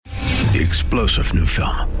The explosive new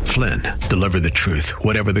film, Flynn, deliver the truth,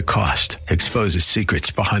 whatever the cost. Exposes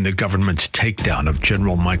secrets behind the government's takedown of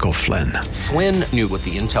General Michael Flynn. Flynn knew what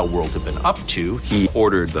the intel world had been up to. He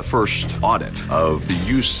ordered the first audit of the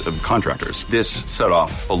use of contractors. This set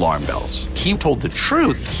off alarm bells. He told the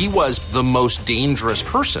truth. He was the most dangerous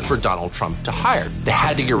person for Donald Trump to hire. They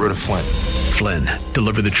had to get rid of Flynn. Flynn,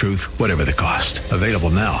 deliver the truth, whatever the cost. Available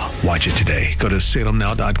now. Watch it today. Go to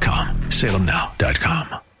salemnow.com.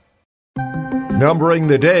 salemnow.com. Numbering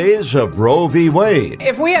the days of Roe v. Wade.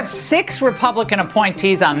 If we have 6 Republican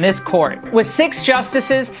appointees on this court, with 6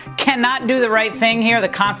 justices cannot do the right thing here, the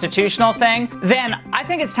constitutional thing, then I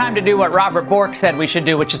think it's time to do what Robert Bork said we should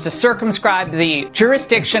do, which is to circumscribe the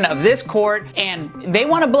jurisdiction of this court. And they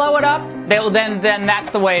want to blow it up, then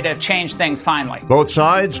that's the way to change things finally. Both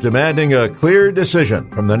sides demanding a clear decision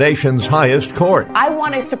from the nation's highest court. I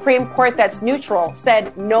want a Supreme Court that's neutral,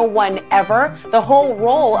 said no one ever. The whole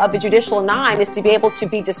role of the Judicial 9 is to be able to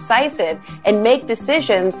be decisive and make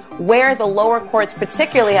decisions where the lower courts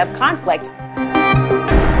particularly have conflict.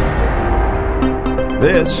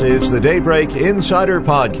 This is the Daybreak Insider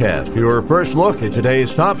Podcast, your first look at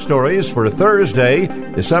today's top stories for Thursday,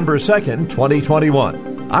 December 2nd,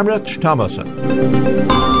 2021. I'm Rich Thomason.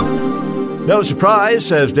 No surprise,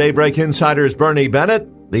 says Daybreak Insider's Bernie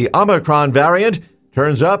Bennett, the Omicron variant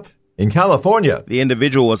turns up in California. The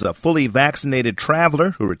individual was a fully vaccinated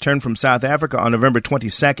traveler who returned from South Africa on November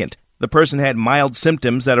 22nd. The person had mild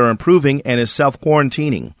symptoms that are improving and is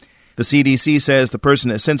self-quarantining. The CDC says the person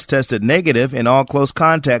has since tested negative, and all close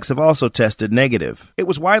contacts have also tested negative. It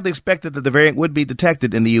was widely expected that the variant would be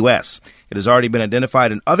detected in the U.S. It has already been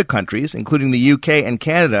identified in other countries, including the U.K. and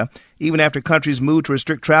Canada, even after countries moved to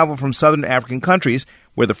restrict travel from southern African countries,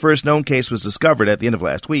 where the first known case was discovered at the end of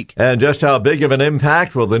last week. And just how big of an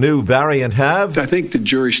impact will the new variant have? I think the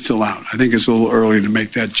jury's still out. I think it's a little early to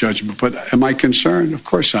make that judgment. But am I concerned? Of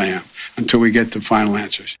course I am, until we get the final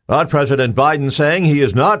answers. But President Biden saying he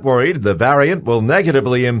is not worried the variant will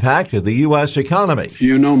negatively impact the U.S. economy.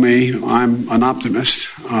 You know me. I'm an optimist.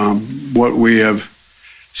 What we have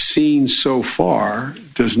seen so far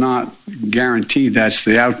does not guarantee that's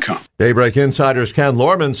the outcome. Daybreak Insider's Ken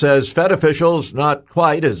Lorman says Fed officials not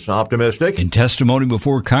quite as optimistic. In testimony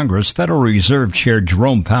before Congress, Federal Reserve Chair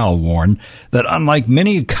Jerome Powell warned that unlike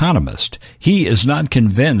many economists, he is not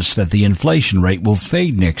convinced that the inflation rate will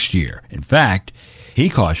fade next year. In fact, he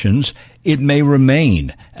cautions it may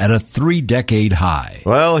remain at a 3-decade high.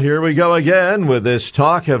 Well, here we go again with this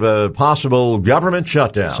talk of a possible government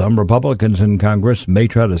shutdown. Some Republicans in Congress may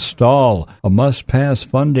try to stall a must-pass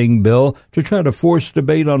funding bill to try to force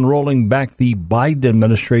debate on rolling back the Biden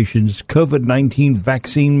administration's COVID-19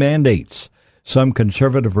 vaccine mandates. Some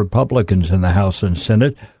conservative Republicans in the House and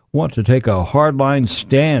Senate want to take a hardline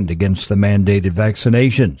stand against the mandated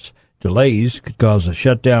vaccinations. Delays could cause a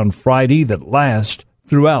shutdown Friday that lasts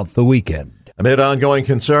throughout the weekend. Amid ongoing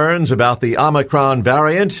concerns about the Omicron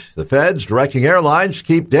variant, the feds directing airlines to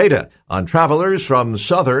keep data on travelers from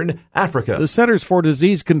southern Africa. The Centers for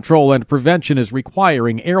Disease Control and Prevention is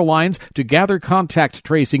requiring airlines to gather contact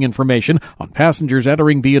tracing information on passengers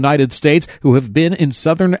entering the United States who have been in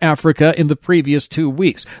southern Africa in the previous 2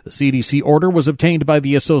 weeks. The CDC order was obtained by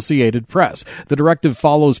the Associated Press. The directive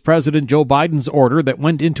follows President Joe Biden's order that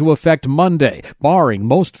went into effect Monday, barring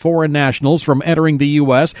most foreign nationals from entering the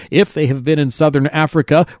U.S. if they have been in southern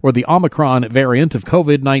Africa where the Omicron variant of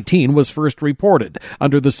COVID-19 was first reported.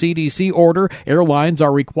 Under the CDC order, airlines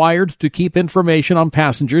are required to keep information on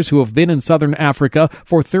passengers who have been in southern Africa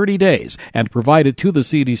for 30 days and provide it to the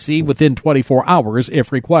CDC within 24 hours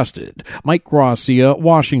if requested. Mike Gracia,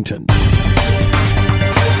 Washington.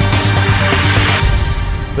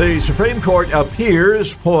 The Supreme Court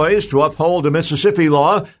appears poised to uphold a Mississippi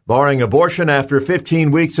law barring abortion after 15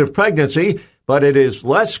 weeks of pregnancy, but it is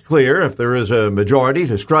less clear if there is a majority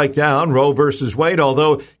to strike down Roe v. Wade,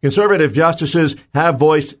 although conservative justices have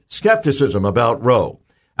voiced skepticism about Roe.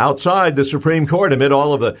 Outside the Supreme Court, amid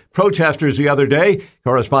all of the protesters the other day,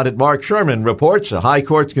 correspondent Mark Sherman reports the High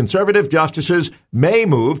Court's conservative justices may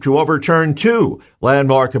move to overturn 2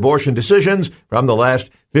 landmark abortion decisions from the last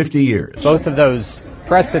 50 years. Both of those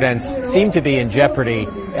precedents seem to be in jeopardy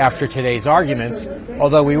after today's arguments,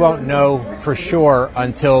 although we won't know for sure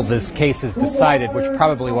until this case is decided, which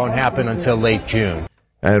probably won't happen until late June.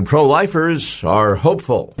 And pro-lifers are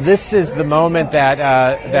hopeful. This is the moment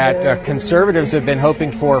that conservatives have been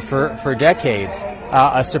hoping for decades.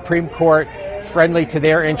 A Supreme Court friendly to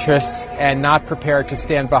their interests and not prepared to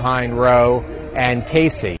stand behind Roe and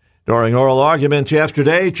Casey. During oral arguments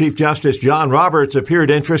yesterday, Chief Justice John Roberts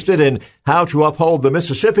appeared interested in how to uphold the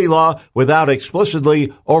Mississippi law without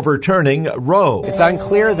explicitly overturning Roe. It's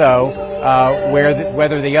unclear, though,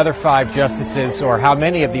 whether the other 5 justices or how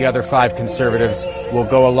many of the other 5 conservatives will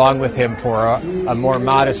go along with him for a more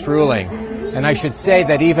modest ruling. And I should say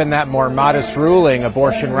that even that more modest ruling,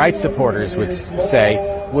 abortion rights supporters would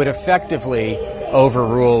say, would effectively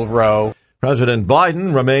overrule Roe. President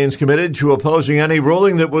Biden remains committed to opposing any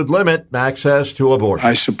ruling that would limit access to abortion.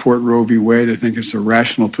 I support Roe v. Wade. I think it's a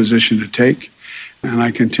rational position to take, and I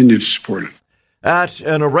continue to support it. At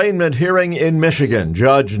an arraignment hearing in Michigan,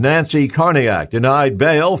 Judge Nancy Karniak denied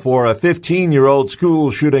bail for a 15-year-old school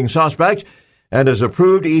shooting suspect and has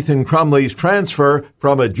approved Ethan Crumley's transfer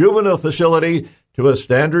from a juvenile facility to a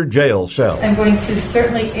standard jail cell. I'm going to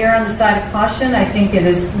certainly err on the side of caution. I think it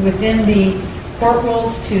is within the court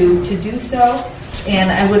rules to do so, and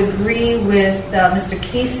I would agree with Mr.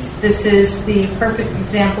 Keese. This is the perfect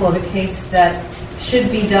example of a case that should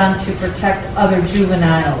be done to protect other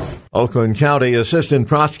juveniles. Oakland County Assistant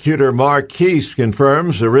Prosecutor Mark Keese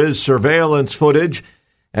confirms there is surveillance footage,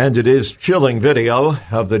 and it is chilling video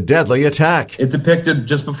of the deadly attack. It depicted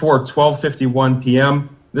just before 12:51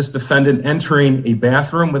 p.m. this defendant entering a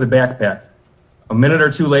bathroom with a backpack. A minute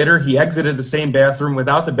or two later, he exited the same bathroom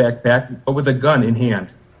without the backpack, but with a gun in hand.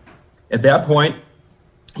 At that point,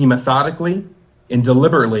 he methodically and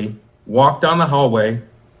deliberately walked down the hallway,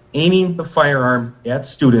 aiming the firearm at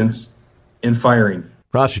students and firing.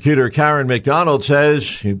 Prosecutor Karen McDonald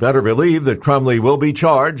says you better believe that Crumley will be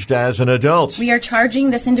charged as an adult. We are charging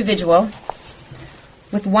this individual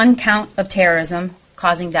with 1 count of terrorism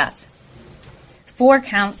causing death, 4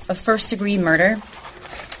 counts of first-degree murder,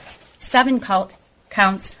 7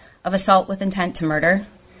 counts of assault with intent to murder,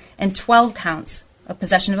 and 12 counts of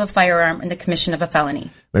possession of a firearm and the commission of a felony.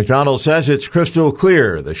 McDonald says it's crystal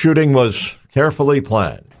clear the shooting was carefully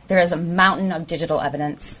planned. There is a mountain of digital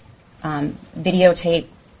evidence, videotape,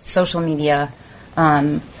 social media,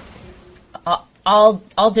 all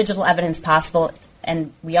digital evidence possible,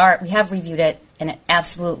 and we have reviewed it, and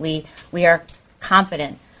we are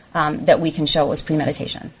confident that we can show it was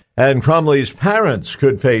premeditation. And Crumley's parents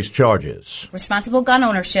could face charges. Responsible gun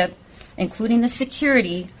ownership, including the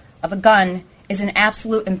security of a gun, is an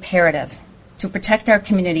absolute imperative to protect our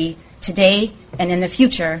community today and in the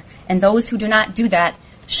future, and those who do not do that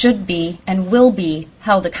should be and will be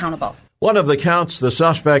held accountable. One of the counts the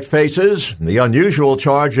suspect faces, the unusual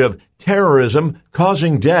charge of terrorism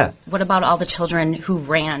causing death. What about all the children who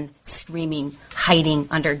ran, screaming, hiding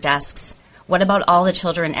under desks? What about all the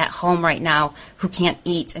children at home right now who can't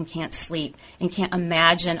eat and can't sleep and can't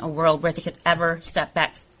imagine a world where they could ever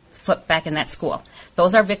foot back in that school?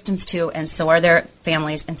 Those are victims too, and so are their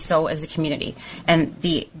families, and so is the community. And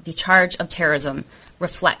the charge of terrorism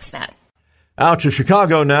reflects that. Out to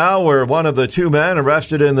Chicago now, where one of the 2 men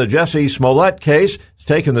arrested in the Jussie Smollett case has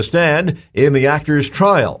taken the stand in the actor's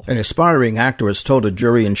trial. An aspiring actor has told a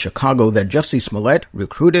jury in Chicago that Jussie Smollett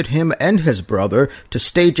recruited him and his brother to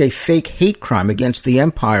stage a fake hate crime against the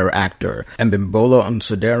Empire actor. Mbimbola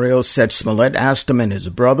Unsudario said Smollett asked him and his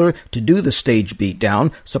brother to do the stage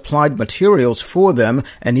beatdown, supplied materials for them,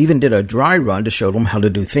 and even did a dry run to show them how to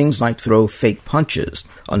do things like throw fake punches.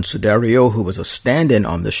 Unsudario, who was a stand-in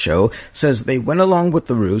on the show, says they went along with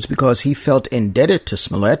the ruse because he felt indebted to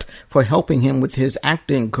Smollett for helping him with his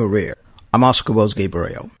acting career. I'm Oscar Wells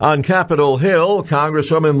Gabriel. On Capitol Hill,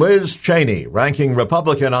 Congresswoman Liz Cheney, ranking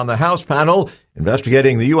Republican on the House panel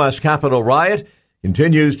investigating the U.S. Capitol riot,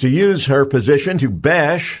 continues to use her position to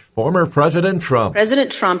bash former President Trump.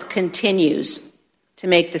 President Trump continues to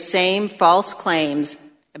make the same false claims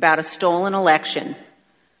about a stolen election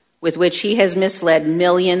with which he has misled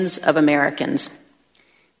millions of Americans.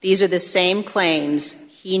 These are the same claims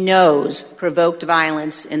he knows provoked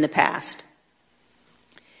violence in the past.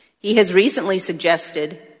 He has recently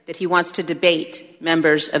suggested that he wants to debate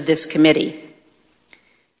members of this committee.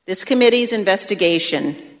 This committee's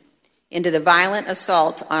investigation into the violent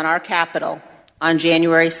assault on our Capitol on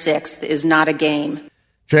January 6th is not a game.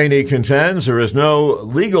 Cheney contends there is no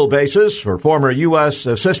legal basis for former U.S.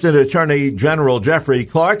 Assistant Attorney General Jeffrey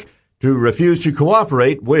Clark to refuse to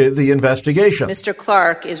cooperate with the investigation. Mr.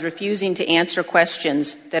 Clark is refusing to answer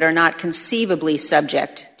questions that are not conceivably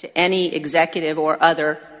subject to any executive or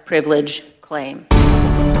other privilege claim.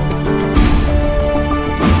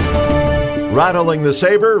 Rattling the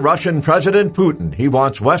saber, Russian President Putin. He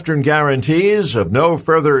wants Western guarantees of no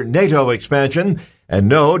further NATO expansion and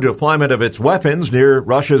no deployment of its weapons near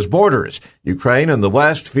Russia's borders. Ukraine and the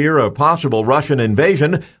West fear a possible Russian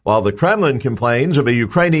invasion, while the Kremlin complains of a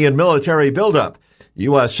Ukrainian military buildup.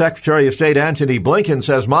 U.S. Secretary of State Antony Blinken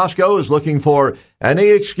says Moscow is looking for any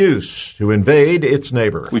excuse to invade its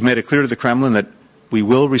neighbor. We've made it clear to the Kremlin that we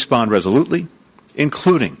will respond resolutely,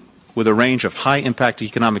 including with a range of high-impact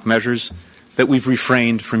economic measures that we've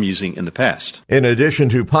refrained from using in the past. In addition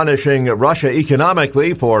to punishing Russia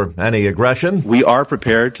economically for any aggression, we are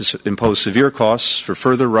prepared to impose severe costs for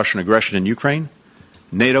further Russian aggression in Ukraine.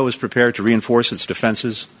 NATO is prepared to reinforce its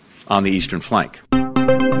defenses on the eastern flank.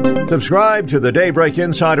 Subscribe to the Daybreak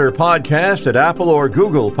Insider podcast at Apple or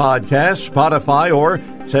Google Podcasts, Spotify, or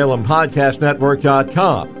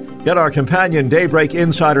SalemPodcastNetwork.com. Get our companion Daybreak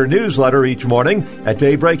Insider newsletter each morning at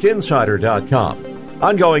DaybreakInsider.com.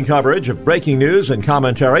 Ongoing coverage of breaking news and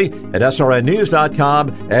commentary at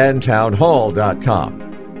SRNnews.com and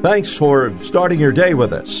Townhall.com. Thanks for starting your day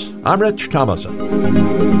with us. I'm Rich Thomason.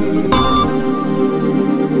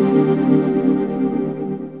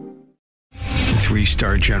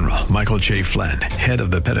 Three-star General Michael J. Flynn, head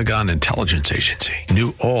of the Pentagon Intelligence Agency,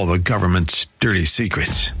 knew all the government's dirty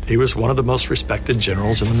secrets. He was one of the most respected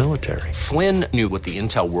generals in the military. Flynn knew what the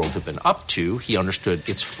intel world had been up to. He understood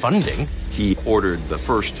its funding. He ordered the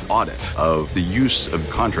first audit of the use of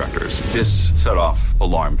contractors. This set off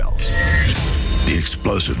alarm bells. The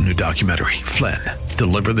explosive new documentary, Flynn,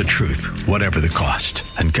 Deliver the Truth, Whatever the Cost,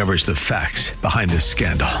 uncovers the facts behind this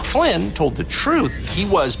scandal. Flynn told the truth. He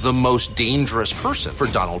was the most dangerous person for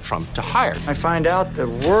Donald Trump to hire. I find out the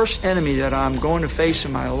worst enemy that I'm going to face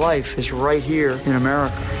in my life is right here in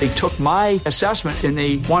America. They took my assessment and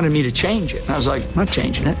they wanted me to change it. And I was like, I'm not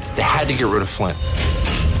changing it. They had to get rid of Flynn.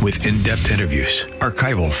 With in-depth interviews,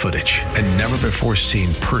 archival footage, and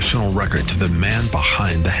never-before-seen personal records of the man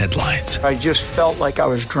behind the headlines. I just felt like I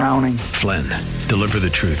was drowning. Flynn, Deliver the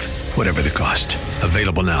Truth, Whatever the Cost.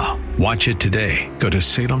 Available now. Watch it today. Go to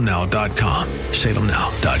salemnow.com.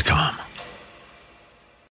 salemnow.com.